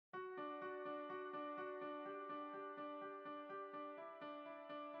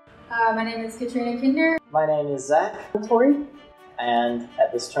My name is Katrina Kinder. My name is Zach. I'm Tori. And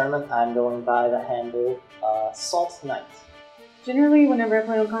at this tournament, I'm going by the handle Salt Knight. Generally, whenever I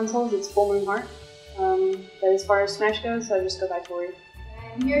play on consoles, it's Full Moon Heart. But as far as Smash goes, I just go by Tori.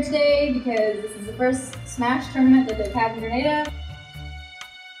 I'm here today because this is the first Smash tournament that they've had in Grenada.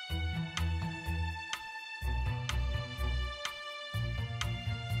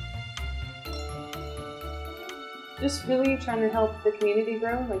 Just really trying to help the community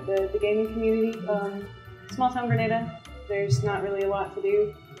grow, like the gaming community. Small town Grenada, there's not really a lot to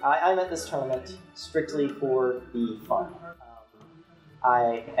do. I'm at this tournament strictly for the fun.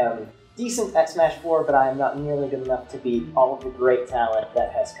 I am decent at Smash 4, but I am not nearly good enough to beat all of the great talent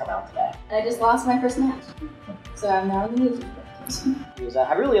that has come out today. I just lost my first match, so I'm now in the losers bracket.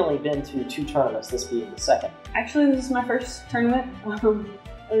 I've really only been to 2 tournaments, this being the second. Actually, this is my first tournament.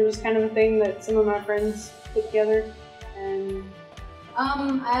 It was just kind of a thing that some of my friends put together, and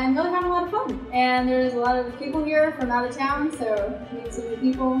I'm really having a lot of fun. And there's a lot of people here from out of town, so meet some new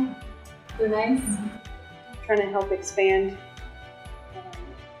people. They're nice. Trying to help expand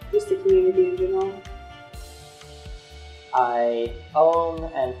just the community in general. I own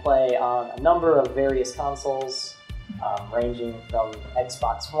and play on a number of various consoles, ranging from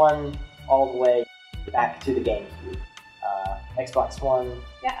Xbox One all the way back to the GameCube. Xbox One.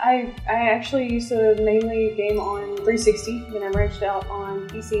 Yeah, I actually used to mainly game on 360, then I branched out on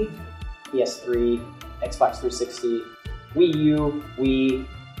PC. PS3, Xbox 360, Wii U, Wii.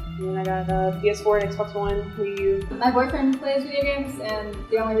 And then I got a PS4 and Xbox One, Wii U. My boyfriend plays video games, and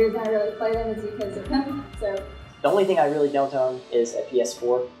the only reason I really play them is because of him, so. The only thing I really don't own is a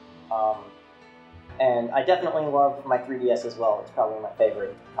PS4. And I definitely love my 3DS as well. It's probably my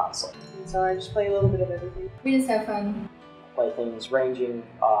favorite console. And so I just play a little bit of everything. We just have fun. Play things ranging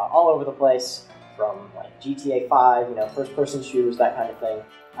all over the place, from like GTA 5, first-person shooters, that kind of thing.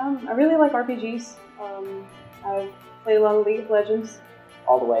 I really like RPGs. I've played a lot of League of Legends.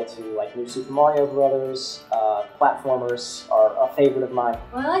 All the way to like New Super Mario Brothers. Platformers are a favorite of mine.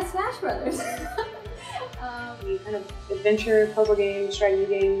 Well, I like Smash Brothers. Any kind of adventure, puzzle game, strategy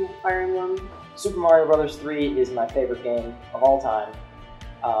game, like Fire Emblem. Super Mario Brothers 3 is my favorite game of all time.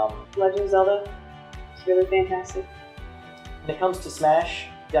 Legend of Zelda, it's really fantastic. When it comes to Smash,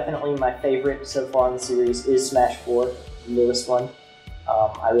 definitely my favorite so far in the series is Smash 4, the newest one.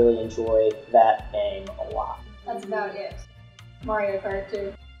 I really enjoy that game a lot. That's about it. Mario Kart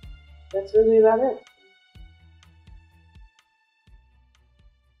too. That's really about it.